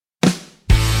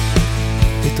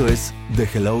Esto es The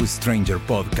Hello Stranger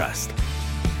Podcast.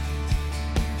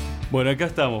 Bueno, acá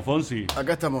estamos, Fonsi.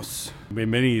 Acá estamos.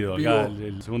 Bienvenido Vivo. acá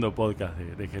al segundo podcast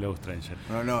de Hello Stranger.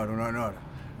 Un honor.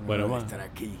 Bueno, Un honor más- estar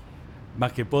aquí.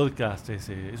 Más que podcast, es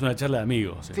una charla de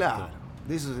amigos. Claro,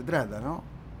 de eso se trata, ¿no?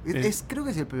 Creo que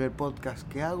es el primer podcast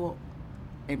que hago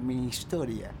en mi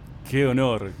historia. Qué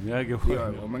honor, mirá qué Digo,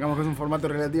 bueno. convengamos que es un formato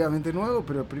relativamente nuevo,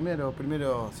 pero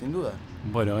primero sin duda.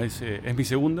 Bueno, es mi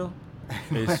segundo.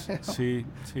 Sí,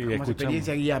 Como escuchamos.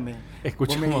 experiencia, guíame.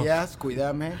 Escuchamos. Vos me guías,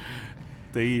 cuidame.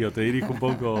 Te dirijo un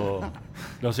poco.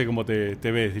 No sé cómo te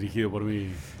ves dirigido por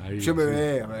mí. Ahí, Yo me sí.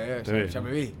 veo, Te ves, ya ¿no?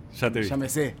 me vi. Ya te vi. Ya me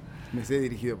sé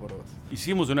dirigido por vos.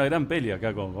 Hicimos una gran peli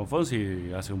acá con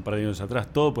Fonsi hace un par de años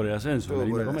atrás, todo por el ascenso. Todo una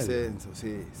linda por el comedia. ascenso,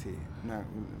 sí.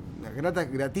 Una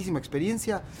gratísima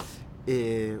experiencia.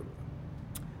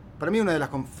 Para mí una de las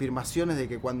confirmaciones de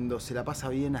que cuando se la pasa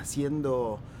bien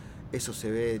haciendo, eso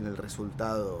se ve en el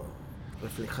resultado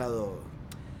reflejado.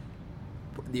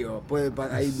 Digo,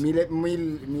 hay mil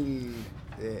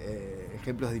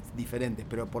ejemplos diferentes,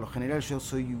 pero por lo general yo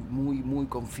soy muy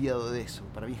confiado de eso.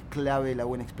 Para mí es clave la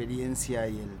buena experiencia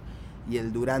y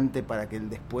el durante para que el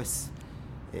después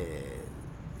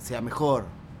sea mejor.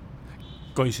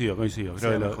 Coincido. Creo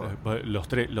Sea que mejor. los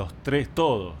tres,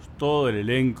 todo el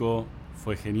elenco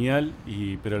fue genial,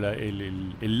 pero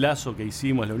el lazo que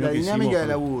hicimos, la unión La que dinámica hicimos. de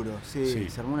laburo, sí, Sí.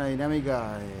 se armó una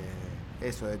dinámica,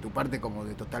 eso, de tu parte como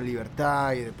de total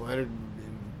libertad y de poder,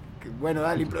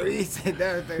 dale, improvise,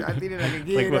 tiren la que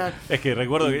quieran.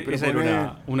 Recuerdo Y que esa proponer.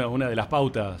 era una de las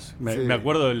pautas. Sí. Me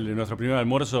acuerdo de nuestro primer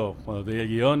almuerzo, cuando te di el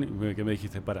guión, que me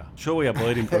dijiste, yo voy a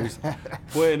poder improvisar.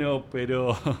 Bueno,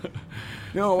 pero...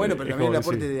 No, bueno, pero Es también como el que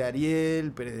aporte sí. de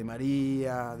Ariel, Pérez de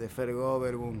María, de Fer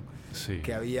Goberbun, Sí.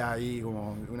 que había ahí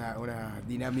como una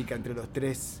dinámica entre los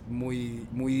tres muy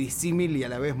disímil y a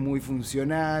la vez muy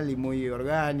funcional y muy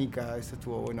orgánica. Eso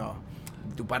estuvo bueno,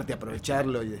 tu parte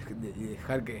aprovecharlo y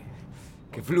dejar que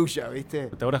fluya, ¿viste?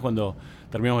 ¿Te acuerdas cuando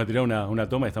terminamos de tirar una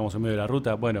toma y estamos en medio de la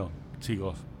ruta? Bueno,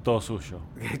 chicos, todo suyo.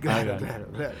 Claro. Hagan.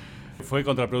 Fue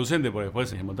contraproducente porque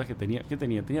después el montaje tenía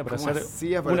para ¿Cómo hacer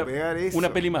hacía para pegar eso?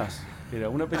 una peli más. Era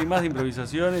una peli más de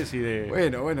improvisaciones y de...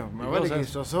 Bueno, me vale cosas. que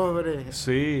sos sobre.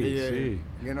 Sí.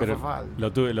 Que no Pero fue falta.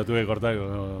 lo tuve que cortar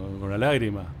con una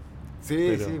lágrima. Sí,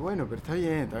 pero- pero está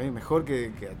bien. Mejor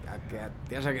que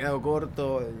te haya quedado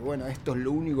corto. Bueno, esto es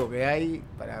lo único que hay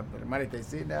para armar esta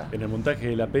escena. En el montaje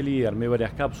de la peli armé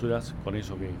varias cápsulas con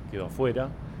eso que quedó afuera.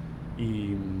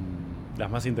 Y las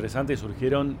más interesantes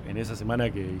surgieron en esa semana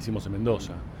que hicimos en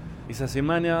Mendoza. Esa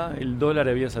semana el dólar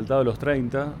había saltado a los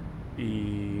 30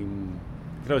 y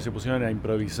creo que se pusieron a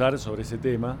improvisar sobre ese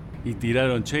tema y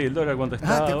tiraron, ¿el dólar cuánto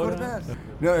está ¿te ahora? acordás?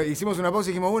 No, hicimos una pausa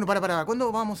y dijimos, bueno, para.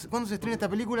 ¿Cuándo se estrena esta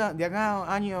película? De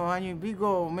acá, año y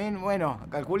pico, bueno,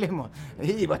 calculemos.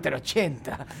 Y va a estar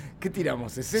 80. ¿Qué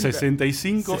tiramos? 60.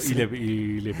 65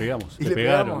 y le pegamos. Le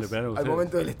pegaron al ustedes.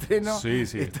 momento del estreno. Sí.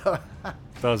 Estaba...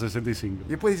 Estaba 65. Y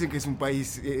después dicen que es un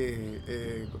país,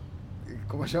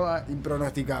 ¿cómo se llama?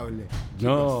 Impronosticable.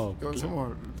 No, Chicos,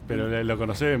 somos... pero lo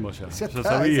conocemos ya. Ya Ya está,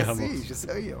 sabíamos. ya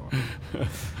sabíamos.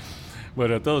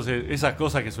 Bueno, todas esas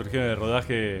cosas que surgieron del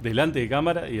rodaje delante de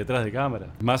cámara y detrás de cámara.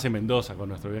 Más en Mendoza, con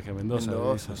nuestro viaje a Mendoza.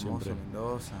 eso hermoso siempre.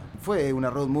 Mendoza. Fue una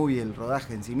road movie el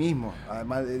rodaje en sí mismo.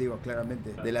 Además,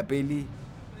 claramente, de la peli,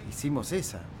 hicimos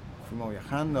esa. Fuimos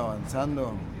viajando,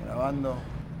 avanzando, grabando.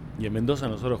 Y en Mendoza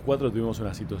nosotros 4 tuvimos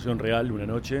una situación real una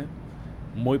noche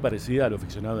muy parecida a lo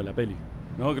ficcionado en la peli.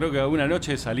 ¿No? Creo que una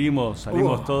noche salimos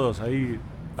todos ahí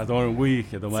a tomar un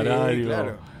whisky, a tomar Sí, algo.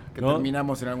 claro. Que ¿no?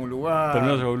 terminamos en algún lugar.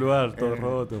 Terminamos en algún lugar, todos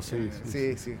rotos, sí.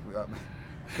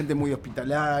 Gente muy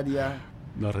hospitalaria.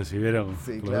 Nos recibieron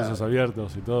Sí, con los claro. brazos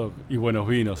abiertos y todo. Y buenos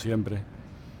vinos siempre.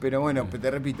 Pero bueno,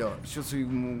 te repito, yo soy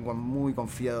muy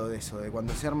confiado de eso, de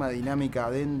cuando se arma dinámica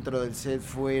dentro del set,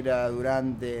 fuera,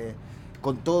 durante,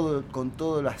 con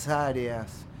todas las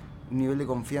áreas, un nivel de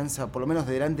confianza, por lo menos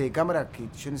delante de cámara, que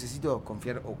yo necesito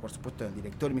confiar, o por supuesto en el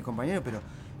director y mis compañeros, pero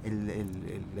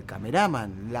el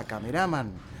cameraman, la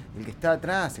cameraman, el que está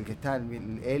atrás, el que está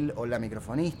él o la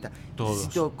microfonista, Todos.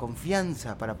 necesito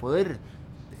confianza para poder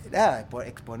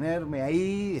exponerme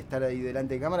ahí, estar ahí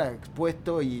delante de cámara,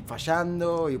 expuesto y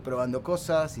fallando y probando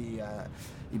cosas y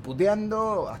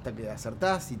puteando hasta que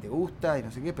acertás y te gusta y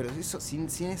no sé qué, pero eso sin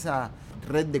esa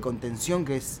red de contención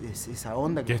que es esa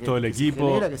onda Que es todo el que se equipo.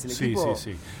 genera, que es el Sí. equipo.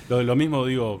 Lo mismo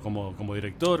digo como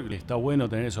director, le está bueno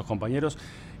tener esos compañeros.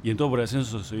 Y en todo por el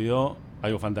ascenso sucedió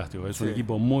algo fantástico. Es un Sí.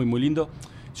 equipo muy lindo.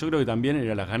 Yo creo que también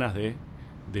era las ganas de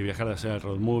viajar, de hacer el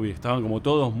road movie. Estaban como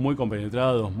todos muy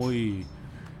compenetrados, muy...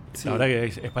 Sí. La verdad que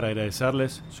es para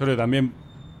agradecerles. Yo creo que también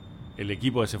el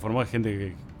equipo que se formó es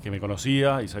gente que me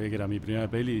conocía y sabía que era mi primera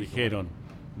peli y dijeron,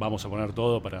 vamos a poner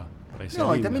todo para ese No,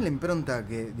 y linda. también la impronta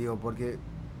que, porque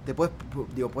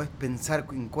podés pensar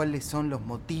en cuáles son los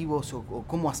motivos o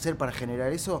cómo hacer para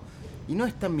generar eso, y no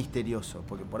es tan misterioso,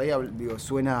 porque por ahí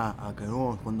suena a que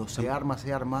no, cuando se arma,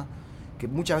 que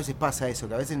muchas veces pasa eso,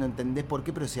 que a veces no entendés por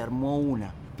qué, pero se armó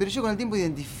una. Pero yo con el tiempo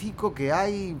identifico que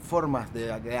hay formas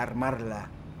de armarla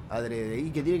adrede,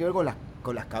 y que tiene que ver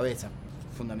con las cabezas,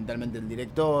 fundamentalmente el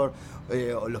director,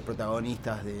 o los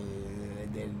protagonistas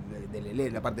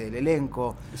la parte del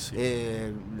elenco, Sí.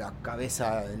 La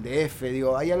cabeza del DF,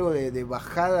 hay algo de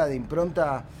bajada, de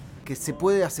impronta que se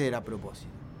puede hacer a propósito.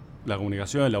 La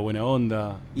comunicación, la buena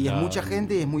onda. Y es mucha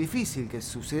gente y es muy difícil que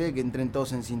sucede que entren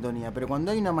todos en sintonía, pero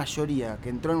cuando hay una mayoría que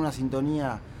entró en una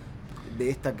sintonía de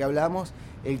esta que hablamos,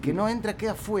 el que no entra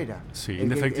queda fuera. Sí,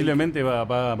 indefectiblemente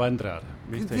va a entrar.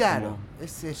 ¿Viste? Claro,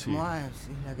 es es la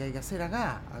que hay que hacer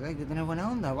acá hay que tener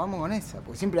buena onda, vamos con esa,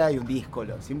 porque siempre hay un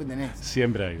díscolo, siempre tenés.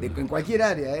 Siempre hay. En cualquier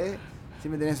área,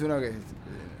 siempre tenés uno que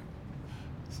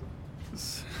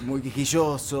es muy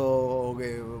quijilloso, o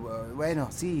que, bueno,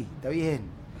 sí, está bien,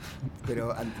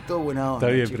 pero ante todo buena onda.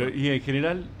 Está bien, chico. pero y en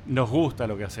general nos gusta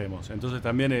lo que hacemos. Entonces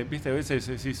también, viste, a veces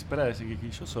decís, pará, ese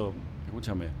quijilloso,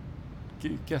 escúchame,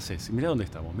 ¿qué haces? Mirá dónde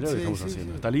estamos, mirá lo que estamos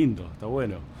haciendo. Sí. Está lindo, está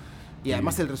bueno. Y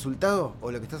además el resultado,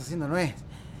 o lo que estás haciendo, no es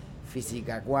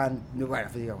física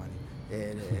cuántica,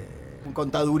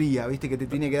 contaduría, viste, que te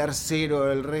tiene que dar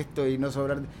cero el resto y no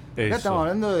sobrar. Acá Eso. estamos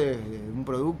hablando de un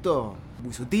producto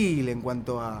muy sutil en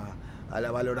cuanto a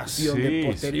la valoración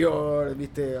posterior,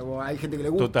 viste, como hay gente que le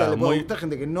gusta, le puede gustar,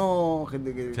 gente que no,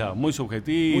 gente que... Claro, muy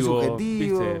subjetivo.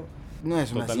 ¿Viste? No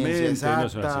es una Totalmente, ciencia exacta, no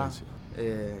es una ciencia.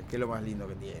 que es lo más lindo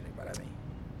que tiene para mí.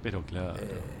 Pero claro.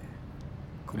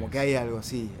 Como que hay algo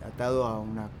así, atado a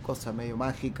una cosa medio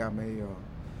mágica, medio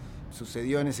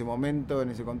sucedió en ese momento,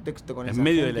 en ese contexto, con esa en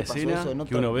medio de gente, la pasó escena eso,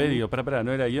 que uno ve y digo, pará,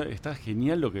 no era yo, está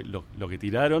genial lo que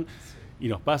tiraron. Y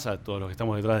nos pasa a todos los que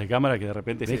estamos detrás de cámara que de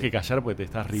repente tenés que callar porque te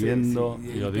estás riendo. Sí.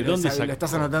 Digo, ¿de dónde sacó? Lo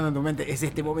estás anotando en tu mente, es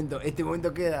este momento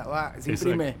queda, se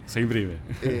imprime. Exacto, se imprime.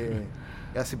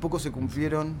 Hace poco se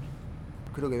cumplieron,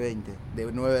 creo que 20,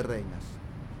 de 9 reinas.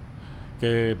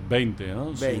 Que 20, ¿no?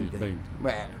 20. Sí, 20.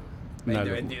 Bueno, Una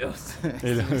 22.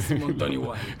 locura. Es un montón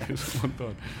igual. Es un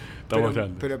montón. Estamos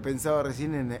grandes. Pero pensaba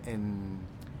recién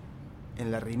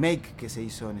en la remake que se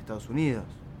hizo en Estados Unidos.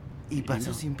 Y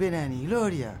pasó sin pena ni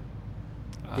gloria.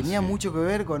 Tenía mucho que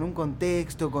ver con un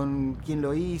contexto, con quién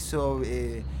lo hizo.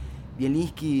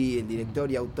 Bielinski, el director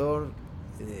y autor,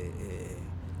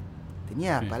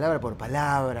 tenía palabra por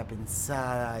palabra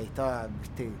pensada, y estaba,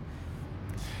 viste,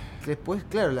 que después,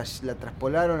 claro, la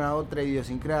traspolaron a otra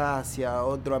idiosincrasia, a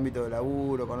otro ámbito de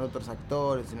laburo, con otros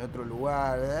actores, en otro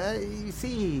lugar, y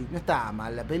sí, no estaba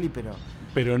mal la peli,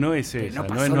 pero no es esa,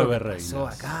 no es Nueve Reinas. Pasó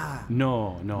acá.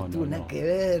 No tuvo nada que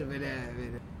ver,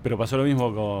 pero pasó lo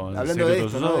mismo con hablando de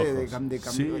esto, ¿no?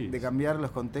 Sí. De cambiar los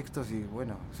contextos, y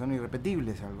bueno, son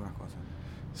irrepetibles algunas cosas.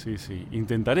 Sí,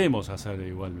 intentaremos hacer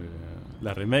igual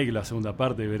la remake, la segunda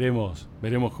parte, veremos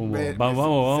cómo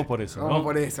vamos por eso. Vamos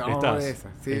por esa.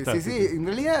 Sí, en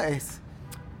realidad es,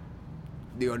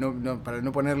 digo, no para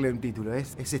no ponerle un título,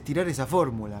 es estirar esa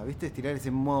fórmula, ¿viste? Estirar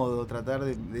ese modo, tratar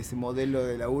de ese modelo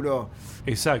de laburo.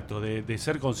 Exacto, de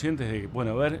ser conscientes de que,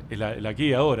 bueno, a ver, el aquí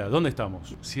y ahora, ¿dónde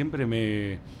estamos? Siempre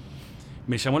me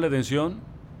llamó la atención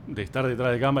de estar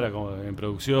detrás de cámara, como en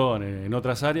producción, en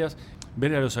otras áreas,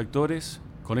 ver a los actores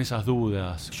con esas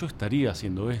dudas. Yo estaría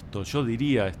haciendo esto, yo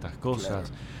diría estas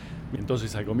cosas. Claro.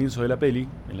 Entonces, al comienzo de la peli,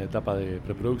 en la etapa de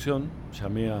preproducción,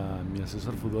 llamé a mi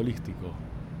asesor futbolístico,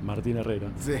 Martín Herrera.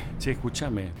 Sí. Che,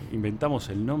 escuchame, inventamos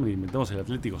el nombre, inventamos el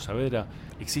Atlético Saavedra.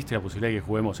 ¿Existe la posibilidad de que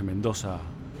juguemos en Mendoza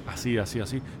así?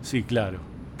 Sí, claro.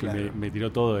 Que me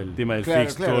tiró todo el tema del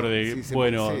fixture,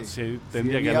 se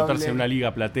tendría que anotarse en una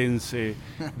liga platense,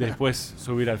 después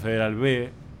subir al Federal B,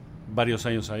 varios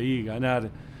años ahí, ganar,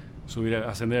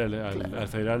 ascender al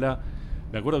Federal A.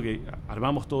 Me acuerdo que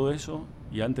armamos todo eso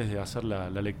y antes de hacer la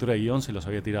lectura de guión se los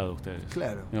había tirado a ustedes.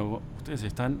 Claro. Ustedes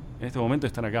en este momento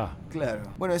están acá. Claro.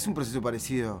 Bueno, es un proceso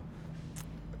parecido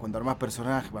cuando armás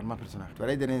personajes. Por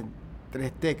ahí tenés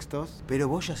 3 textos, pero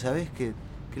vos ya sabés qué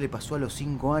le pasó a los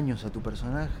 5 años a tu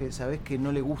personaje, sabés que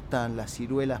no le gustan las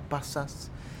ciruelas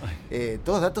pasas,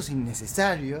 todos datos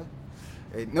innecesarios.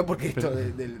 No porque esto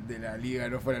de la liga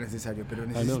no fuera necesario, pero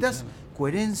necesitas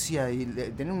coherencia y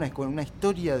tener una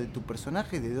historia de tu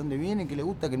personaje, de dónde viene, qué le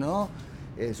gusta, qué no,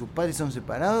 sus padres son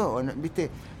separados, o no, ¿viste?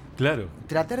 Claro.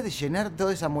 Tratar de llenar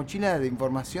toda esa mochila de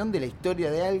información de la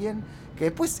historia de alguien, que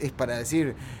después es para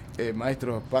decir,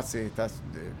 maestro, pase,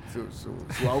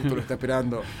 su auto lo está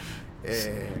esperando.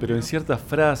 Pero en ciertas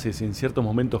frases, en ciertos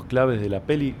momentos claves de la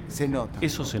peli, se nota.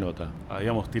 eso se nota.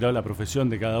 Habíamos tirado la profesión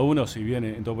de cada uno, si bien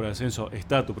en Todo por el Ascenso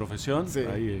está tu profesión, Sí.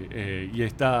 ahí, y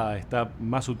está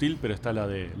más sutil, pero está la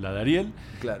de Ariel,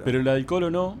 Claro. pero la del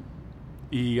Colo no,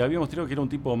 y habíamos tirado que era un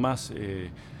tipo más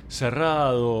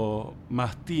cerrado,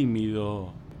 más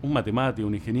tímido, un matemático,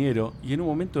 un ingeniero, y en un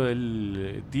momento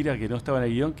él tira que no estaba en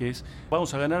el guión, que es,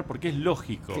 vamos a ganar porque es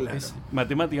lógico, Claro. es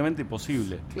matemáticamente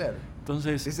posible. Claro.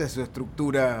 Entonces, Esa es su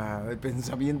estructura de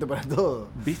pensamiento para todo.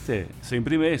 ¿viste? Se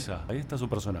imprime esa. Ahí está su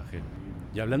personaje.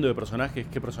 Y hablando de personajes,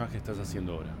 ¿qué personaje estás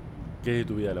haciendo ahora? ¿Qué es de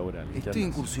tu vida laboral? ¿En qué Estoy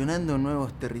andas? incursionando en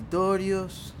nuevos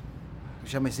territorios,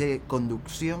 llámese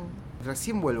conducción.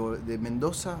 Recién vuelvo de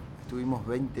Mendoza, estuvimos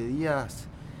 20 días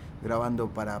grabando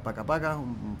para Paca Paca,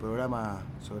 un programa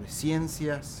sobre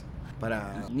ciencias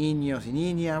para niños y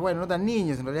niñas. Bueno, no tan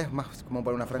niños, en realidad es más como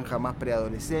para una franja más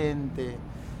preadolescente.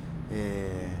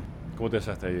 ¿Cómo te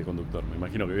hallaste ahí de conductor? Me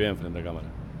imagino que bien frente a cámara.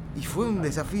 Y fue un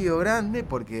desafío grande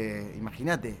porque,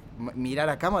 imagínate, mirar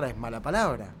a cámara es mala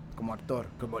palabra como actor.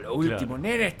 Como lo último, Claro.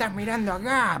 nene, estás mirando a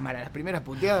cámara. Las primeras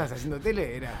puteadas haciendo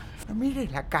tele era, no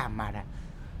mires la cámara.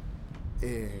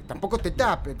 Tampoco te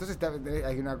tapes, entonces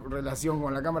hay una relación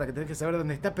con la cámara que tenés que saber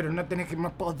dónde está, pero no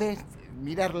podés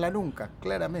mirarla nunca,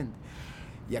 claramente.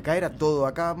 Y acá era todo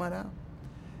a cámara,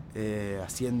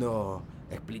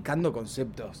 explicando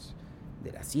conceptos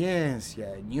de la ciencia,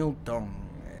 de Newton,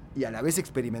 y a la vez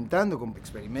experimentando con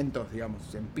experimentos,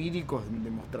 digamos, empíricos, de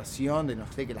demostración de, no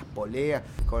sé, que las poleas,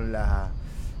 con la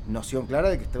noción clara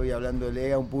de que estoy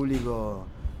hablándole a un público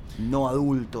no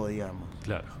adulto, digamos.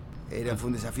 Claro. Fue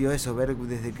un desafío eso, ver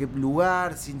desde qué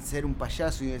lugar, sin ser un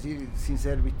payaso y decir, sin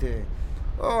ser, viste,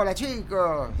 hola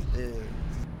chicos.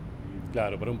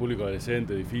 Claro, para un público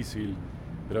adolescente, difícil.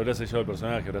 Pero habrá sellado el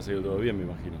personaje, habrá salido todo bien, me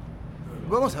imagino.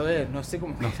 Vamos a ver, no sé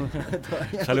cómo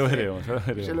todavía Ya no lo sé. veremos, ya lo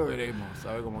veremos. Ya lo veremos,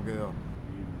 a ver cómo quedó.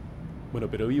 Bueno,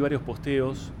 pero vi varios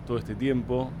posteos todo este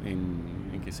tiempo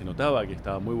en que se notaba que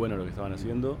estaba muy bueno lo que estaban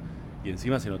haciendo y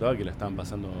encima se notaba que la estaban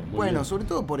pasando muy bien. Bueno, sobre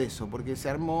todo por eso, porque se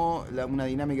armó una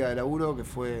dinámica de laburo que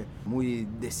fue muy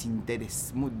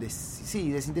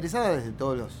desinteresada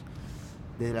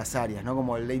desde las áreas, ¿no?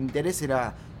 Como el interés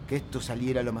era que esto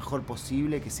saliera lo mejor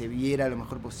posible, que se viera lo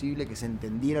mejor posible, que se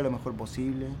entendiera lo mejor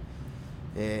posible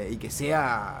y que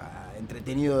sea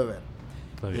entretenido de ver.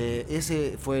 Está bien.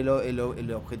 Ese fue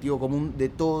el objetivo común de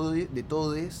todos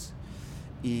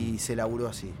y se laburó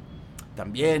así.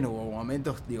 También hubo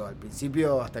momentos, digo, al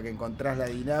principio, hasta que encontrás la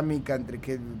dinámica entre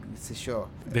qué sé yo.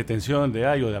 De tensión, de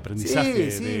algo, de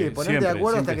aprendizaje. Sí, de ponerte siempre, de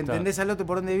acuerdo hasta que siempre está. entendés al otro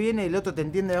por dónde viene, el otro te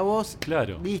entiende a vos.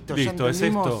 Claro. Listo, ya es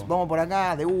entendimos, esto. vamos por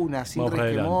acá, de una, sin Vamos para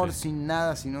resquemor, adelante. sin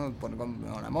nada, sino con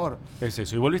amor. Es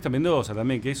eso. Y volviste a Mendoza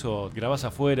también, que eso, grabás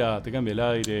afuera, te cambia el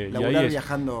aire. y Laburar ahí es...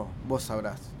 viajando, vos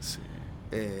sabrás. Sí.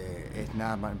 Es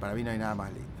nada más, para mí no hay nada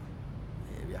más lindo.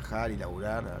 Viajar y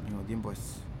laburar al mismo tiempo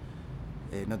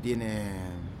no tiene.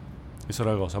 Es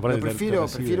otra cosa. Aparte Pero te prefiero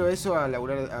reciben. eso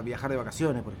a viajar de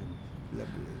vacaciones, por ejemplo.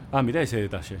 Ah, mirá ese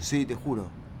detalle. Sí, te juro,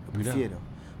 lo Mirá. prefiero.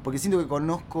 Porque siento que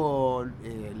conozco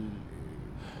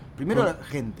primero la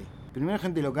gente. Primero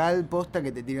gente local, posta,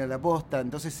 que te tira la posta.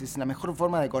 Entonces es la mejor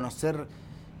forma de conocer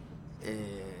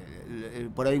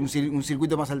por ahí un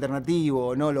circuito más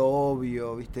alternativo, no lo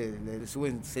obvio, ¿viste? Le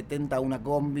suben 70 a una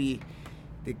combi,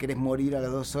 te querés morir a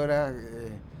las 2 horas.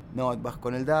 No, vas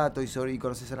con el dato y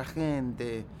conoces a la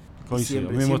gente. Coincido.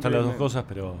 A mí me gustan las dos cosas,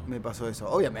 pero... Me pasó eso.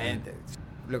 Obviamente,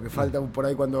 lo que falta por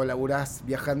ahí cuando laburás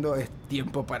viajando es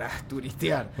tiempo para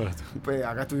turistear. Bueno, Pues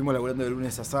acá estuvimos laburando de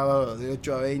lunes a sábado, de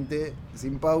 8 a 20,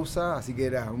 sin pausa, así que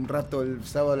era un rato el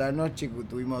sábado a la noche,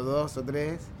 tuvimos 2 o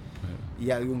 3,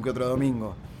 y algún que otro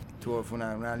domingo. Fue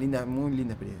una linda, muy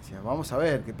linda experiencia. Vamos a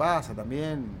ver qué pasa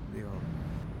también. Digo,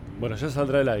 Bueno, ya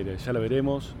saldrá al aire, ya la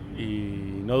veremos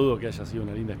y no dudo que haya sido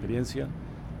una linda experiencia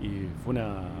y fue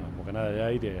una bocanada de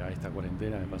aire a esta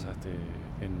cuarentena que pasaste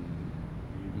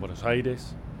en Buenos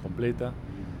Aires, completa,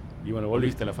 y bueno,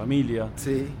 volviste a la familia,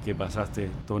 sí, que pasaste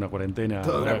toda una cuarentena.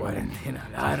 toda una ahora con- cuarentena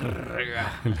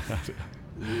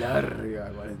larga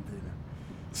cuarentena.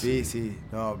 Sí, sí,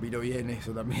 no, vino bien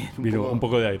eso también. Vino un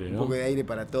poco de aire, Un ¿no? poco de aire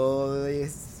para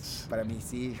todos, para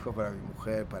mis hijos, para mi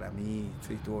mujer, para mí.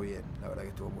 Sí, estuvo bien, la verdad que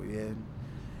estuvo muy bien.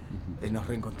 Nos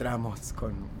reencontramos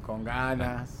con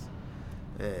ganas.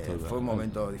 Fue un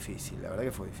momento difícil, la verdad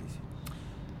que fue difícil.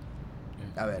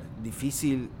 A ver,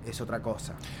 difícil es otra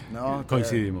cosa, ¿no?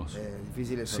 Coincidimos.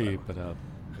 Difícil es Sí, otra cosa. para...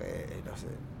 No sé.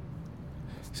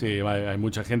 Sí, hay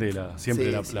mucha gente que siempre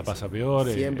Sí, la sí, pasa sí. peor.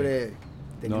 Siempre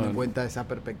teniendo no- en cuenta esa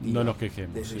perspectiva. no nos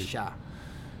quejemos, Desde sí. ya.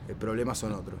 El problema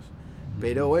son otros.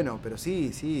 Pero bueno, pero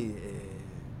sí.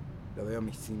 lo veo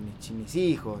mis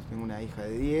hijos. Tengo una hija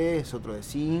de 10, otro de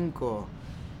 5.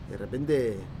 De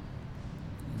repente,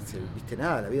 viste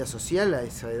nada, la vida social a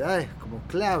esa edad es como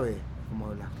clave, como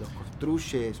los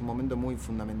construye, es un momento muy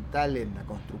fundamental en la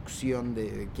construcción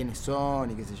de quiénes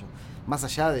son y qué sé yo. Más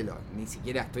allá de ni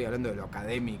siquiera estoy hablando de lo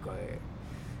académico, de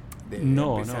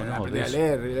aprender a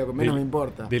leer, de lo que menos me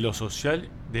importa. De lo social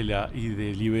y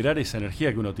de liberar esa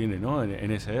energía que uno tiene, ¿no?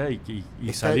 en esa edad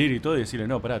y salir y todo y decirle,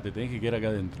 no, pará, te tenés que quedar acá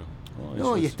adentro.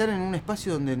 No, y estar en un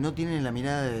espacio donde no tienen la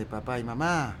mirada de papá y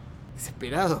mamá,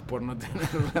 desesperados por no tener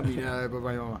la mirada de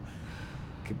papá y mamá.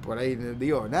 Que por ahí,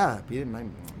 digo, nada, piden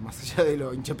más allá de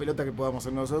lo hincha pelota que podamos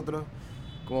ser nosotros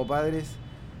como padres,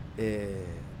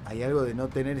 hay algo de no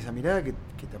tener esa mirada que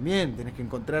también tenés que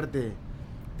encontrarte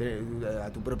a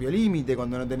tu propio límite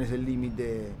cuando no tenés el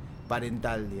límite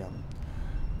parental, digamos.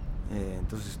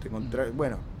 Entonces te encontrás,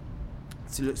 bueno,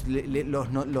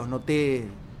 los noté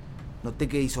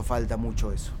que hizo falta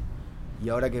mucho eso. Y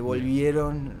ahora que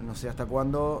volvieron, no sé hasta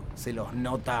cuándo, se los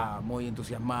nota muy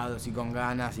entusiasmados y con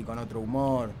ganas y con otro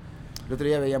humor. El otro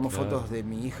día veíamos fotos de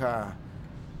mi hija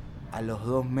a los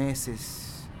 2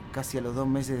 meses, casi a los 2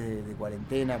 meses de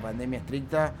cuarentena, pandemia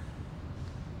estricta,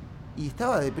 y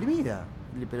estaba deprimida,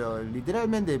 pero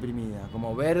literalmente deprimida,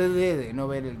 como verde, de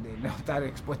no estar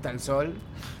expuesta al sol,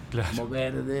 claro. Como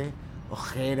verde,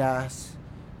 ojeras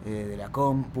de la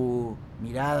compu,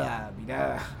 mirada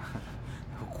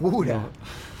oscura,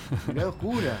 mirada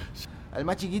oscura. Al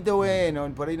más chiquito, bueno,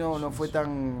 por ahí no fue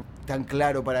tan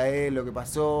claro para él lo que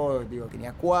pasó. Digo,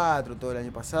 tenía 4 todo el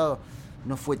año pasado,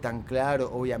 no fue tan claro,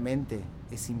 obviamente.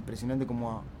 Es impresionante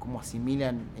cómo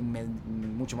asimilan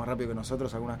mucho más rápido que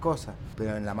nosotros algunas cosas.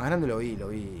 Pero en la más grande lo vi.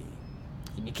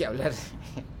 Y ni que hablar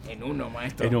en uno,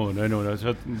 maestro. En uno.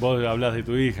 Vos hablás de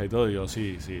tu hija y todo, digo,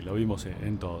 sí, lo vimos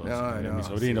en todos. En mis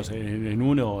sobrinos, sí. En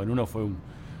uno fue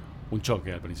un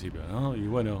choque al principio, ¿no? Y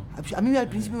bueno. A mí al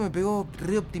principio me pegó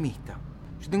re optimista.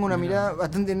 Yo tengo una mirada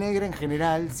bastante negra en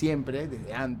general, siempre,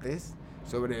 desde antes,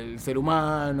 sobre el ser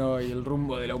humano y el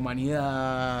rumbo de la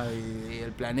humanidad y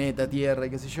el planeta Tierra y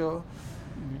qué sé yo.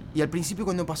 Y al principio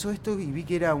cuando pasó esto y vi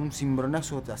que era un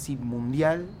cimbronazo así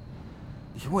mundial,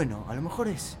 dije, bueno, a lo mejor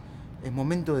es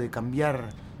momento de cambiar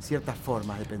ciertas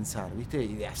formas de pensar, ¿viste?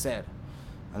 Y de hacer.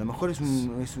 A lo mejor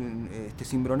este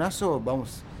cimbronazo,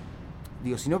 vamos...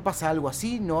 Digo, si no pasa algo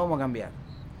así, no vamos a cambiar.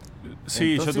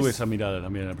 Sí, entonces, yo tuve esa mirada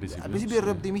también al principio. Al principio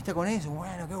re optimista con eso,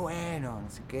 bueno, qué bueno, no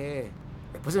sé qué.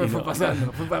 Después se me fue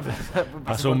pasando.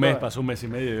 Pasó un mes y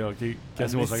medio, digo, ¿qué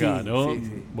hacemos acá, no?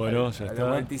 Sí. Bueno, ya está.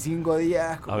 25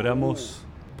 días. Abramos.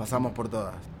 Pasamos por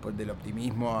todas. Del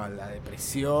optimismo a la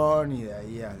depresión y de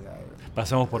ahí a la...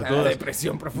 Pasamos por todas. La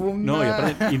depresión profunda.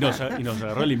 No, y nos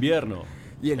agarró el invierno.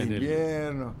 Y el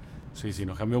invierno. Sí,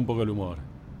 nos cambió un poco el humor.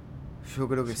 Yo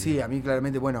creo que sí, a mí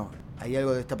claramente, bueno, hay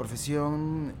algo de esta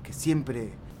profesión que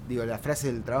siempre, digo, la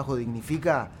frase del trabajo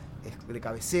dignifica es de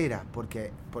cabecera,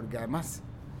 porque además,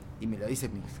 y me lo dice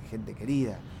mi gente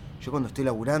querida, yo cuando estoy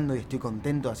laburando y estoy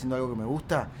contento haciendo algo que me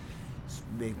gusta,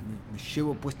 me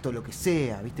llevo puesto lo que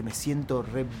sea, ¿viste? Me siento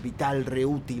re vital, re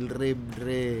útil,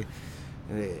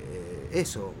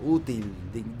 eso, útil,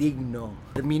 digno.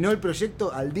 Terminó el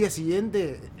proyecto, al día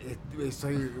siguiente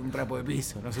soy un trapo de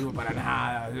piso, no sirvo para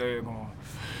nada,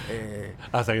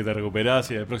 hasta que te recuperás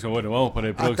y el próximo, bueno, vamos para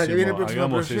el próximo. Hasta que viene el próximo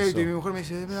proyecto eso. Y mi mujer me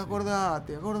dice,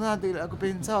 acordate lo que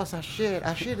pensabas ayer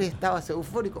estabas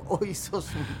eufórico, hoy sos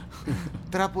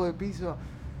un trapo de piso.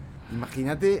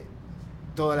 Imagínate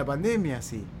toda la pandemia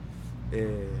así.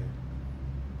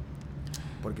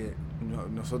 Porque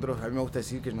nosotros, a mí me gusta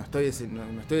decir que no estoy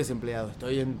desempleado,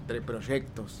 estoy entre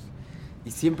proyectos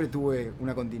y siempre tuve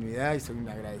una continuidad y soy un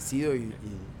agradecido y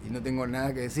no tengo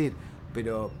nada que decir,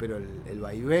 pero el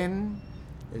vaivén,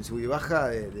 el sub y baja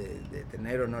de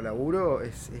tener o no laburo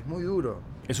es muy duro.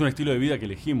 Es un estilo de vida que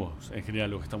elegimos en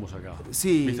general los que estamos acá.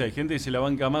 Sí. ¿Viste? Hay gente que se la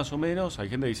banca más o menos, hay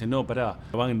gente que dice, no, pará,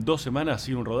 van 2 semanas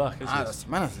sin un rodaje. 2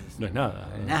 semanas no es nada.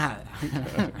 Nada.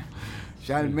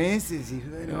 Ya al mes,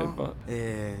 bueno,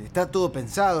 está todo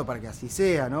pensado para que así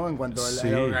sea, ¿no? En cuanto a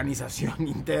la organización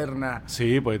interna.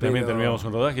 Sí, porque también terminamos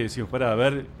un rodaje y decimos, a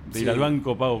ver, de ir al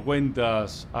banco, pago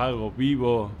cuentas, hago,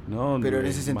 vivo, ¿no? Pero en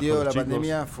ese sentido la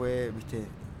pandemia fue, viste,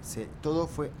 todo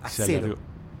fue a cero.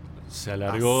 Se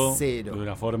alargó a cero. De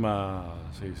una forma,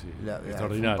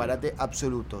 extraordinaria. Un parate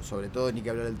absoluto, sobre todo ni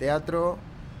que hablar del teatro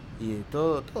y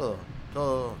todo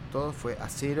fue a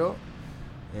cero.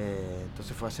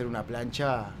 Entonces fue a hacer una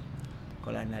plancha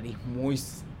con la nariz muy,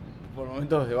 por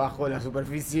momentos debajo de la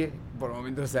superficie, por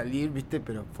momentos salir, ¿viste?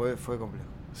 Pero fue complejo.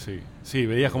 Sí,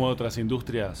 veías como otras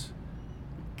industrias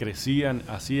crecían,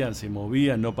 hacían, se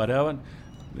movían, no paraban.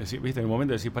 viste, en el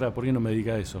momento decís, pará, ¿por qué no me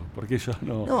dedica a eso? ¿Por qué yo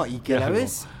no? No, y que a la hago?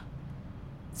 vez,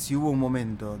 si hubo un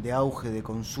momento de auge de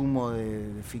consumo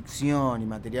de ficción y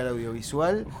material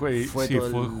audiovisual, Fue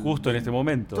justo en este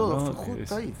momento. Todo ¿no? fue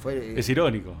justo ahí. Es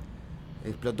irónico.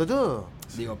 Explotó todo.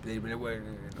 Digo,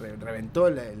 reventó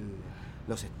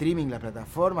los streaming, las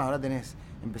plataformas. Ahora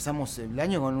empezamos el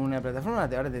año con una plataforma,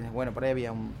 ahora tenés, bueno, por ahí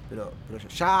había pero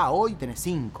ya hoy tenés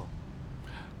 5.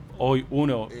 Hoy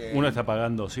uno está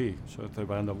pagando, sí, yo estoy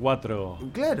pagando 4.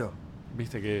 Claro.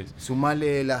 Viste que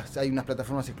Sumale hay unas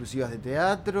plataformas exclusivas de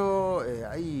teatro,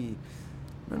 hay...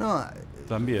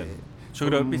 también. Yo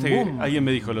creo, viste que alguien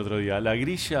me dijo el otro día, la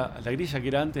grilla que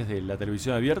era antes de la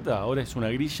televisión abierta, ahora es una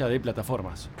grilla de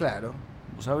plataformas. Claro.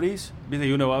 Vos abrís, viste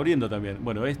que uno va abriendo también.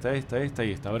 Bueno, esta y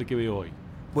esta, a ver qué veo hoy.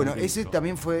 Bueno, ese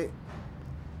también fue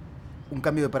un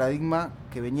cambio de paradigma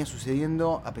que venía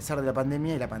sucediendo a pesar de la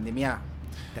pandemia, y la pandemia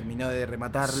terminó de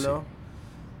rematarlo.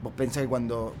 Sí. Vos pensás que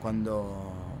cuando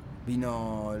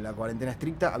vino la cuarentena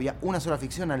estricta, había una sola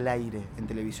ficción al aire en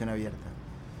televisión abierta.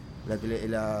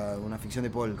 Una ficción de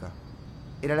Polka.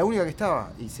 Era la única que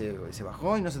estaba, y se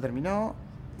bajó y no se terminó,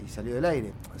 y salió del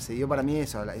aire. Se dio para mí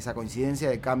esa coincidencia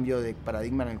de cambio de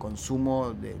paradigma en el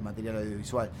consumo del material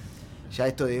audiovisual. Ya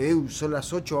esto de solo a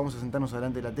las 8 vamos a sentarnos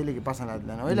delante de la tele que pasa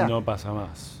la novela. No pasa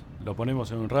más. Lo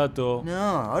ponemos en un rato. No,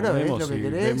 ahora ves lo que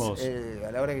querés,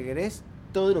 a la hora que querés,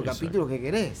 todos los capítulos que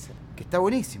querés. Que está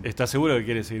buenísimo. ¿Estás seguro que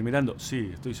quieres seguir mirando? Sí,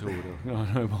 estoy seguro. No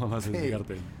me puedo más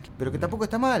explicarte. Pero que tampoco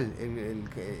está mal.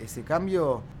 Ese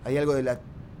cambio, hay algo de la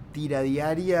tira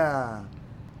diaria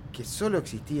que solo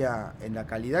existía en la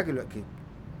calidad que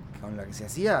con la que se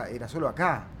hacía, era solo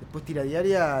acá. Después tira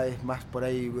diaria es más por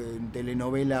ahí,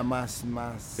 telenovela más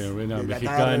telenovela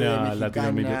mexicana,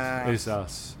 latinoamericana,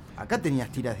 esas. Acá tenías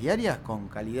tiras diarias con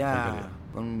calidad,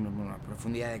 con una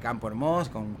profundidad de campo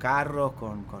hermosa, con carros,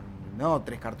 con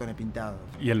 3 cartones pintados.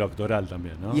 Y en lo actoral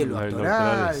también, ¿no? Y en lo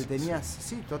actoral tenías,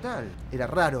 sí, total. Era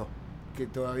raro que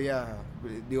todavía,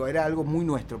 era algo muy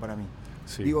nuestro para mí.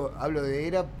 Sí. Hablo de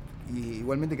era, y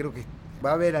igualmente creo que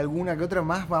va a haber alguna que otra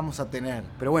más vamos a tener.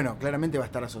 Pero bueno, claramente va a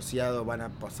estar asociado, van a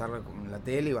pasarla con la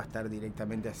tele y va a estar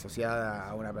directamente asociada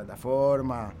a una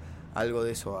plataforma. Algo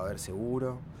de eso va a haber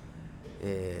seguro.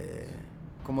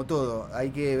 Como todo, hay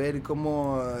que ver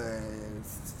cómo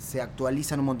se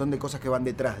actualizan un montón de cosas que van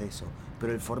detrás de eso.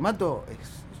 Pero el formato,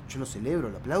 yo lo celebro,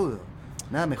 lo aplaudo.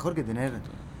 Nada mejor que tener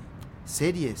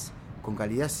series con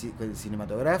calidad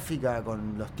cinematográfica,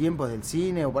 con los tiempos del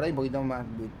cine, o por ahí un poquito más,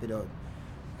 pero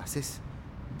haces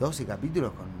 12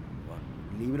 capítulos con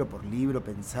libro por libro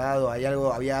pensado.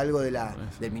 Había algo del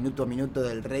minuto a minuto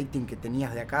del rating que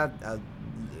tenías de acá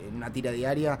en una tira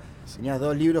diaria. Tenías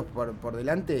 2 libros por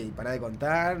delante y pará de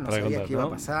contar, no sabías qué iba a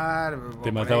pasar.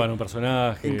 Te mataban un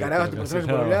personaje. Encarabas tu personaje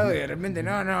por un lado y de repente,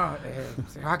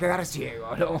 se va a quedar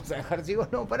ciego, lo vamos a dejar ciego.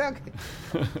 No, pará, que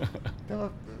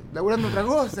estaba laburando otra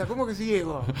cosa, ¿cómo que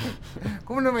ciego?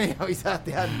 ¿Cómo no me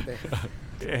avisaste antes?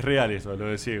 Es real eso, lo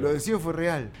de ciego. Lo de ciego fue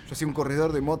real. Yo hacía un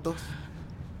corredor de motos,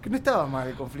 que no estaba mal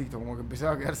el conflicto, como que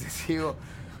empezaba a quedarse ciego,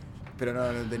 pero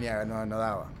no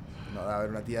daba. No daba ver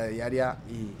una tira diaria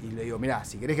y le digo, mirá,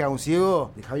 si querés que haga un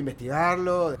ciego, dejame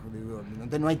investigarlo.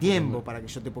 No hay tiempo para que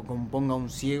yo te componga un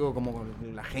ciego como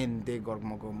la gente,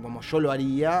 como yo lo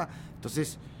haría.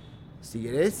 Entonces, si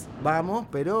querés, vamos,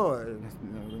 pero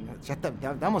ya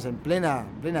estamos en plena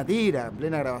tira, en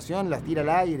plena grabación, las tira al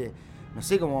aire. No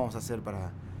sé cómo vamos a hacer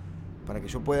para que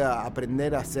yo pueda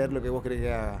aprender a hacer lo que vos querés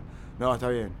que haga. No, está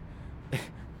bien.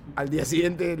 Al día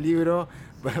siguiente el libro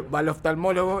va al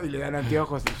oftalmólogo y le dan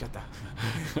anteojos y ya está.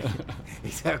 Y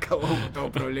se acabó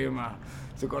todo problema.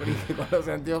 Se corrige con los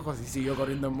anteojos y siguió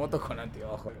corriendo en motos con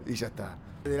anteojos. Y ya está.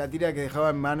 De la tira que dejaba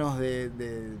en manos de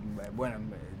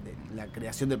la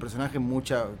creación del personaje,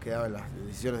 mucha quedaba en las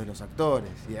decisiones de los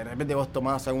actores. Y de repente vos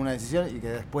tomabas alguna decisión y que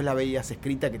después la veías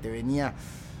escrita, que te venía...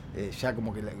 ya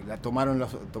como que la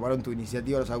tomaron tu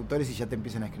iniciativa los autores y ya te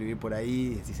empiezan a escribir por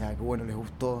ahí y decís, qué bueno, les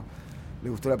gustó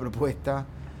la propuesta.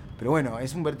 Pero bueno,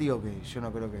 es un vertigo que yo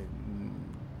no creo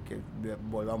que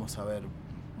volvamos a ver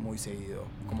muy seguido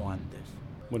como antes.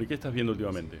 Bueno, ¿y qué estás viendo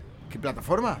últimamente? ¿Qué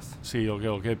plataformas? Sí,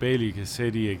 o qué peli, qué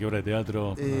serie, qué obra de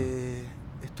teatro.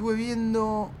 Estuve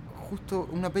viendo justo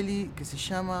una peli que se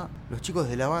llama Los chicos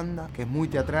de la banda, que es muy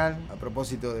teatral, a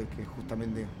propósito de que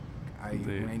justamente hay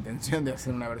una intención de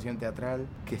hacer una versión teatral,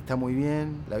 que está muy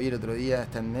bien. La vi el otro día,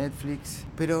 está en Netflix.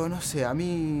 Pero no sé, a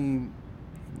mí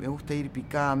me gusta ir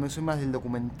picando, soy más del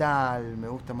documental, me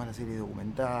gustan más las series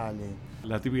documentales.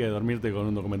 La típica de dormirte con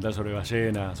un documental sobre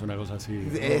ballenas, una cosa así,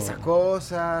 ¿no? Esas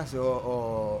cosas,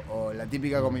 o la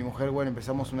típica con mi mujer, bueno,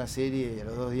 empezamos una serie y a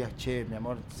los 2 días, che, mi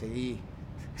amor, seguí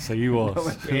Seguí vos. No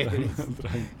me esperes.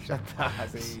 Ya está,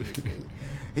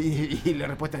 sí. Y la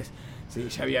respuesta es, sí,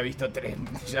 ya había visto 3,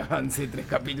 ya avancé 3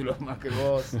 capítulos más que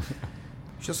vos.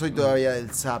 Yo soy todavía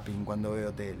del zapping cuando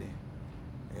veo tele.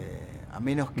 A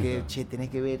menos que, tenés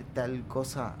que ver tal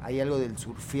cosa, hay algo del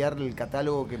surfear el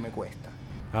catálogo que me cuesta.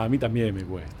 A mí también me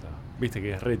cuesta. Viste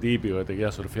que es re típico que te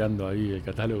quedas surfeando ahí el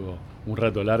catálogo un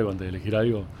rato largo antes de elegir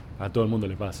algo. A todo el mundo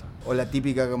le pasa. O la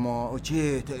típica como,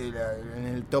 en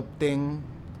el top 10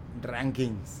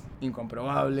 rankings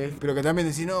incomprobables. Pero que también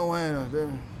decís, no, bueno,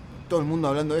 todo el mundo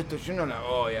hablando de esto, yo no la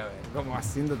voy a ver. Como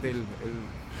haciéndote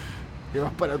que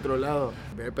vas para otro lado.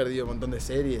 Me he perdido un montón de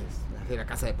series. Las de La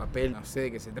Casa de Papel, no sé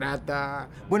de qué se trata.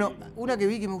 Bueno, una que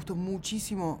vi que me gustó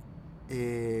muchísimo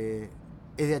es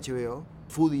de HBO.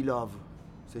 Foodie Love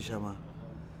se llama.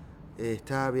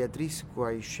 Está Beatriz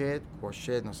Coixet,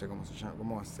 no sé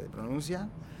cómo se pronuncia,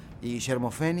 y Guillermo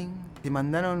Fenning. Te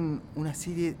mandaron una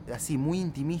serie así, muy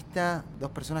intimista, 2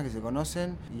 personas que se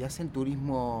conocen y hacen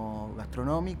turismo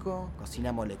gastronómico,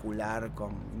 cocina molecular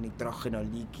con nitrógeno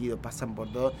líquido, pasan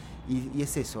por todo. Y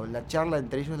es eso, la charla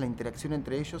entre ellos, la interacción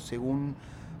entre ellos según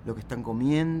lo que están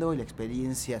comiendo y la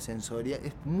experiencia sensorial.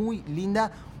 Es muy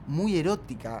linda, muy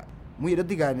erótica. Muy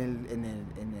erótica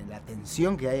en la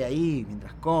tensión que hay ahí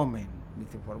mientras comen.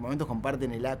 ¿Viste? Por momentos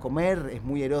comparten comer, es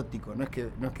muy erótico, no es que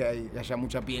haya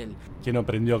mucha piel. ¿Quién no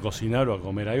aprendió a cocinar o a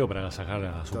comer algo para agasajar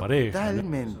a su pareja?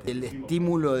 Totalmente. ¿No? El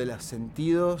estímulo de los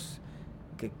sentidos,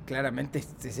 que claramente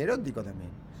es erótico también.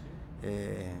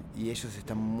 Y ellos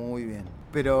están muy bien.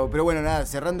 Pero bueno, nada,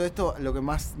 cerrando esto, lo que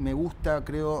más me gusta,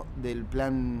 creo, del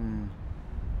plan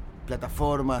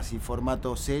plataformas y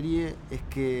formato serie es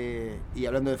que, y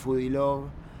hablando de Foodie Love,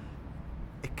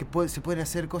 es que se pueden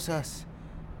hacer cosas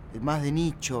más de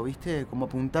nicho, ¿viste? Como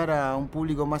apuntar a un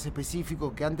público más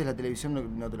específico que antes la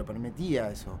televisión no te lo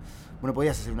permitía eso. Bueno,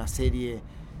 podías hacer una serie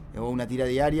o una tira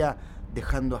diaria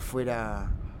dejando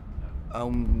afuera a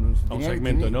un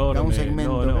segmento enorme. A un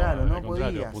segmento, claro, no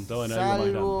podías. Apuntaban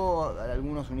salvo a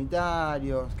algunos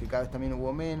unitarios, que cada vez también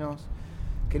hubo menos,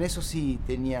 que en eso sí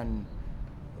tenían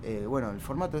el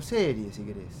formato de serie, si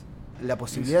querés. La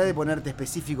posibilidad de ponerte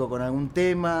específico con algún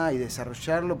tema y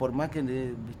desarrollarlo, por más que,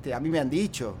 ¿viste? A mí me han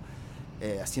dicho,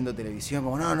 haciendo televisión,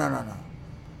 como, no.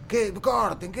 ¿Qué?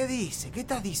 Corten, ¿qué dice? ¿Qué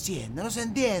estás diciendo? No se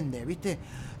entiende, ¿viste?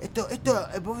 Esto,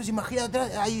 vos imaginás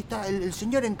atrás, ahí está el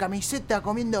señor en camiseta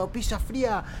comiendo pizza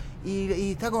fría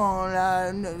y está con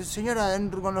la señora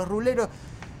con los ruleros,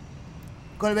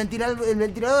 con el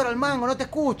ventilador al mango, no te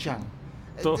escuchan.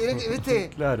 ¿Viste?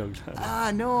 Claro.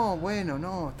 No, bueno,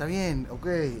 no, está bien, ok.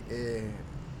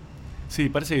 Sí,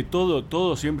 parece que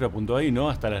todo siempre apuntó ahí, ¿no?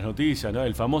 Hasta las noticias, ¿no?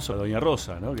 El famoso Doña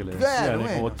Rosa, ¿no? Que le decían,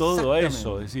 como todo a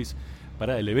eso, decís,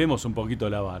 pará, elevemos un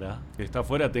poquito la vara, que está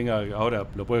afuera ahora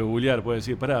lo puede googlear, puede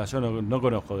decir, pará, yo no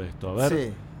conozco de esto, a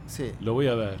ver, sí. Lo voy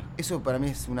a ver. Eso para mí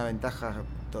es una ventaja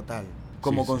total,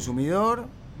 como consumidor,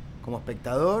 como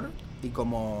espectador y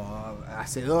como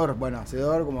hacedor, como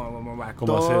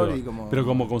actor hacedor. y como... Pero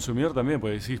como consumidor también,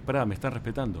 porque decís, pará, me estás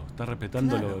respetando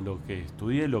claro. lo que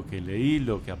estudié, lo que leí,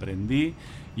 lo que aprendí,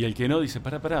 y el que no dice,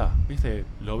 pará, ¿viste?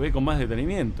 Lo ve con más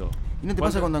detenimiento. ¿Y no te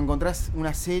pasa cuando encontrás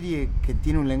una serie que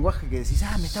tiene un lenguaje que decís,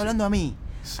 me está hablando a mí,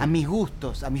 a mis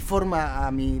gustos, a mi forma,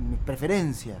 a mis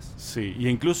preferencias? Sí, y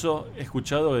incluso he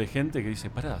escuchado de gente que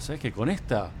dice, pará, ¿sabes qué? Con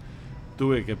esta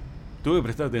tuve que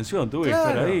prestar atención, tuve que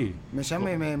estar ahí. Me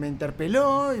llamé, me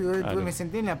interpeló y me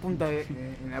senté en la puntita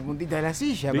de la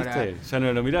silla. ¿Viste? Ya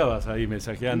no lo mirabas ahí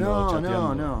mensajeando,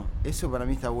 chateando. No. Eso para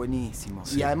mí está buenísimo.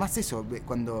 Sí. Y además eso,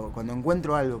 cuando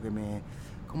encuentro algo que me...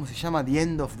 ¿Cómo se llama? The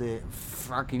End of the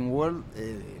Fucking World.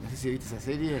 No sé si viste esa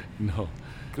serie. No.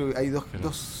 Creo que hay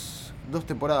dos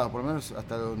temporadas, por lo menos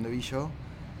hasta donde vi yo.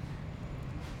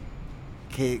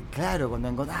 Que claro, cuando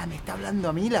encontrás, me está hablando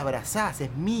a mí, la abrazás,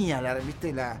 es mía, ¿viste?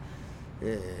 Es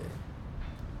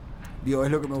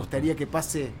lo que me gustaría que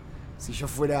pase si yo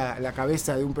fuera la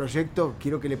cabeza de un proyecto.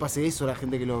 Quiero que le pase eso a la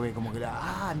gente que lo ve, como que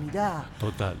mirá.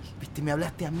 Total. Viste, me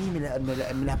hablaste a mí,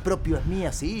 me la apropio, es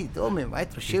mía, sí, tome,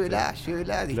 maestro, llévela,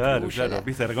 claro,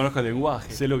 viste, reconozco el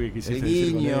lenguaje, sé lo que quisiste el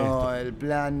decir guiño, con esto. el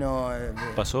plano.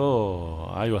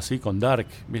 Pasó algo así con Dark,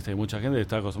 viste, mucha gente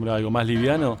está acostumbrada a algo más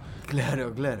liviano.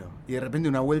 Claro. Y de repente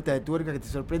una vuelta de tuerca que te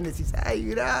sorprende y decís, ¡ay,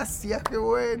 gracias, qué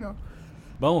bueno!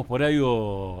 Vamos por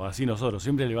algo así nosotros,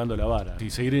 siempre elevando la vara. Y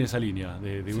seguir en esa línea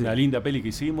de una linda peli que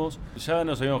hicimos. Ya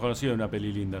nos habíamos conocido en una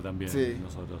peli linda también,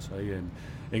 nosotros, ahí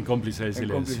en Cómplice del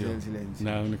Silencio.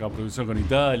 Una producción con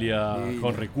Italia,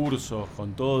 con recursos,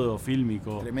 con todo,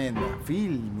 fílmico. Tremenda,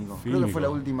 fílmico. Creo que fue la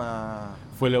última...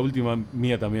 Fue la última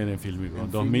mía también en fílmico.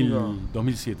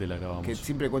 2007 la grabamos. Que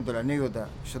siempre cuento la anécdota.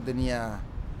 Yo tenía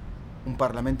un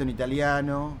parlamento en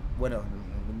italiano,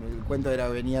 cuento era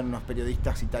venían unos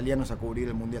periodistas italianos a cubrir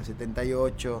el Mundial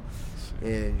 78.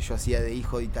 Yo hacía de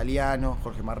hijo de italiano,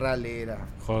 Jorge Marrale era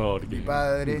mi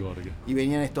padre. Y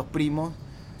venían estos primos.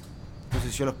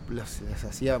 Entonces yo les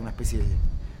hacía una especie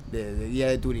de guía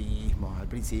de turismo al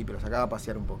principio, los sacaba a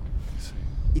pasear un poco. Sí.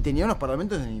 Y tenía unos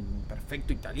parlamentos en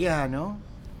perfecto italiano.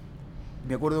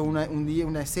 Me acuerdo un día,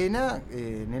 una escena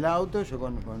en el auto, yo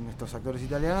con estos actores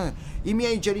italianos. I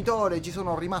miei genitori ci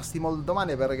sono rimasti molto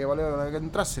male perché volevano che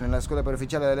entrassero nella scuola per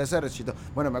ufficiale dell'esercito.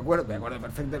 Bueno, me acuerdo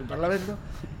perfecto del parlamento.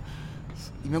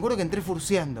 Y me acuerdo que entré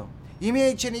furciando. I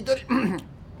miei genitori...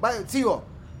 sigo.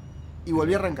 Y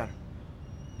volví a arrancar.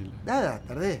 Nada,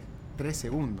 tardé 3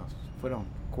 segundos. Fueron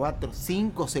 4,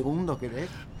 5 segundos, ¿querés?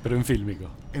 Pero en fílmico.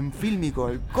 En fílmico,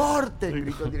 el corte, el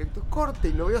grito directo, corte,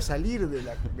 y lo veo salir de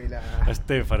la... A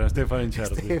Stefano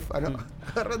Encherti. Stefano,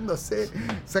 agarrándose,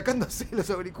 sacándose los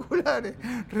auriculares,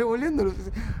 revoleándolos,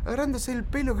 agarrándose el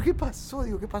pelo. ¿Qué pasó?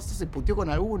 Digo, ¿qué pasó? ¿Se puteó con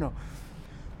alguno?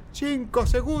 5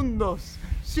 segundos,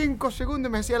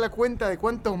 me hacía la cuenta de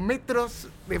cuántos metros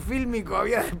de fílmico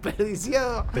había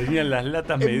desperdiciado. Tenían las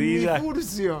latas medidas. Mi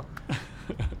furcio.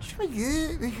 Yo me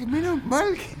quedé, dije, menos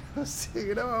mal que no se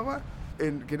graba más,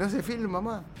 que no se filma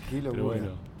más. Qué locura.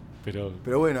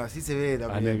 Pero bueno, así se ve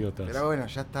también. Anécdotas. Pero bueno,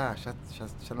 ya está, ya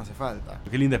no hace falta.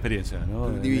 Qué linda experiencia, ¿no?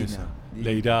 Divina.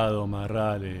 Leirado,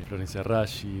 Marrale, Florencia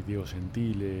Raggi, Diego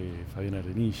Gentile, Fabián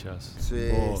Arenillas. Sí,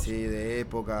 de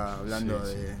época, hablando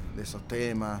de esos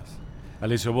temas.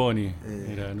 Alessio Boni.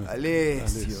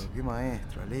 Alessio, qué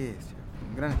maestro, Alessio.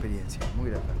 Gran experiencia, muy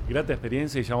grata. Grata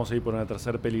experiencia, y ya vamos a ir por una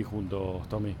tercera peli juntos,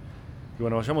 Tommy. Y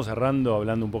bueno, vayamos cerrando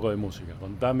hablando un poco de música.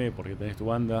 Contame, porque tenés tu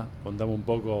banda, contame un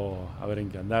poco a ver en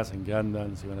qué andás, en qué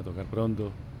andan, si van a tocar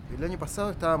pronto. El año pasado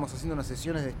estábamos haciendo unas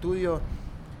sesiones de estudio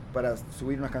para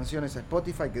subir unas canciones a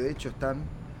Spotify, que de hecho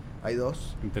hay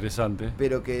 2. Interesante.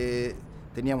 Pero que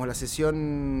teníamos la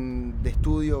sesión de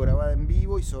estudio grabada en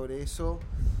vivo y sobre eso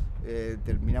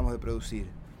terminamos de producir.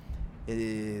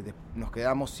 Nos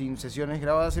quedamos sin sesiones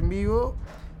grabadas en vivo,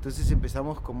 entonces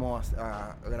empezamos como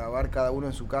a grabar cada uno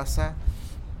en su casa,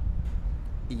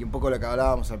 y un poco lo que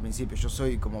hablábamos al principio. Yo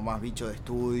soy como más bicho de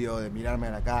estudio, de mirarme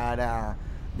a la cara,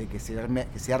 de que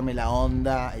se arme la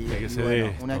onda, y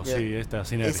esta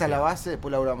sinergia. Esa es la base,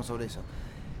 después laburamos sobre eso.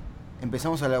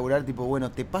 Empezamos a laburar tipo,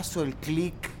 bueno, te paso el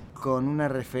click con una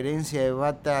referencia de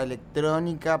bata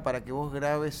electrónica para que vos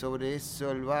grabes sobre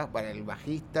eso para el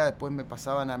bajista, después me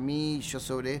pasaban a mí, yo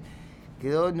sobre...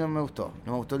 no me gustó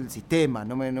el sistema,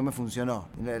 no me funcionó.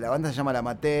 La banda se llama La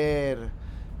Amateur,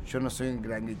 yo no soy un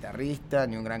gran guitarrista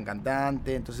ni un gran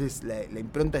cantante, entonces la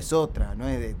impronta es otra, no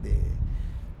es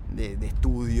de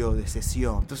estudio, de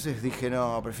sesión. Entonces dije,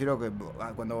 no, prefiero que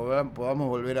cuando podamos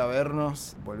volver a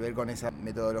vernos, volver con esa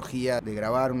metodología de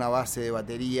grabar una base de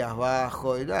baterías,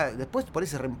 bajo, y después por ahí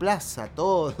se reemplaza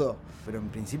todo, pero en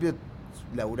principio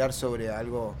laburar sobre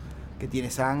algo que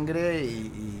tiene sangre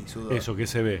y sudor. Eso que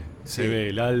se ve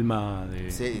el alma de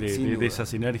esa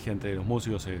sinergia entre los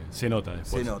músicos, se nota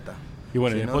después. Se nota. Y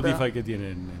bueno, ¿en Spotify qué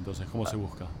tienen entonces? ¿Cómo se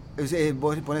busca?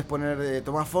 Vos podés poner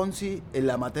Tomás Fonsi, El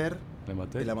Amateur,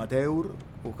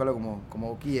 buscalo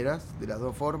como quieras, de las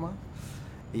 2 formas.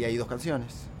 Y hay 2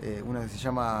 canciones, una que se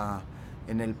llama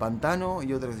En el Pantano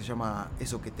y otra que se llama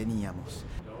Eso que teníamos.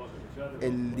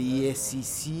 El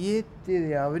 17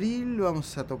 de abril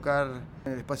vamos a tocar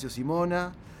en el Espacio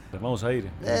Simona. Vamos a ir.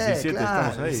 El 17 claro,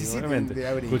 estamos ahí, 17 obviamente. de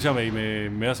abril. Escuchame, y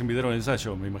me vas a invitar a un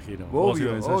ensayo, me imagino.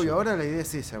 Obvio. Ahora la idea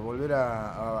es esa, volver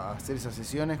a hacer esas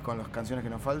sesiones con las canciones que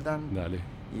nos faltan. Dale.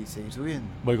 Y seguir subiendo.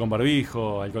 Voy con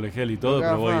barbijo, al colegial y todo,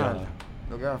 pero voy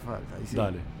lo que haga falta. Ahí sí,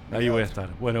 dale, ahí voy a estar.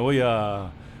 Bueno, voy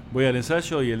al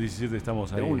ensayo y el 17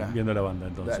 estamos ahí viendo la banda,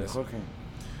 entonces. Dale, Jorge.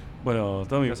 Bueno,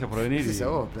 Tommy, gracias por venir. Gracias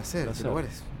a vos, placer.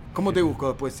 ¿Cómo te busco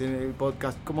después en el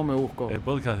podcast? ¿Cómo me busco? El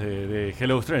podcast de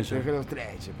Hello Stranger. De Hello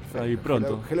Stranger, perfecto. Ahí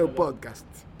pronto. Hello Podcast.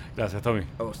 Gracias, Tommy.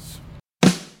 A vos.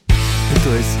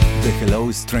 Esto es The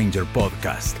Hello Stranger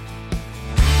Podcast.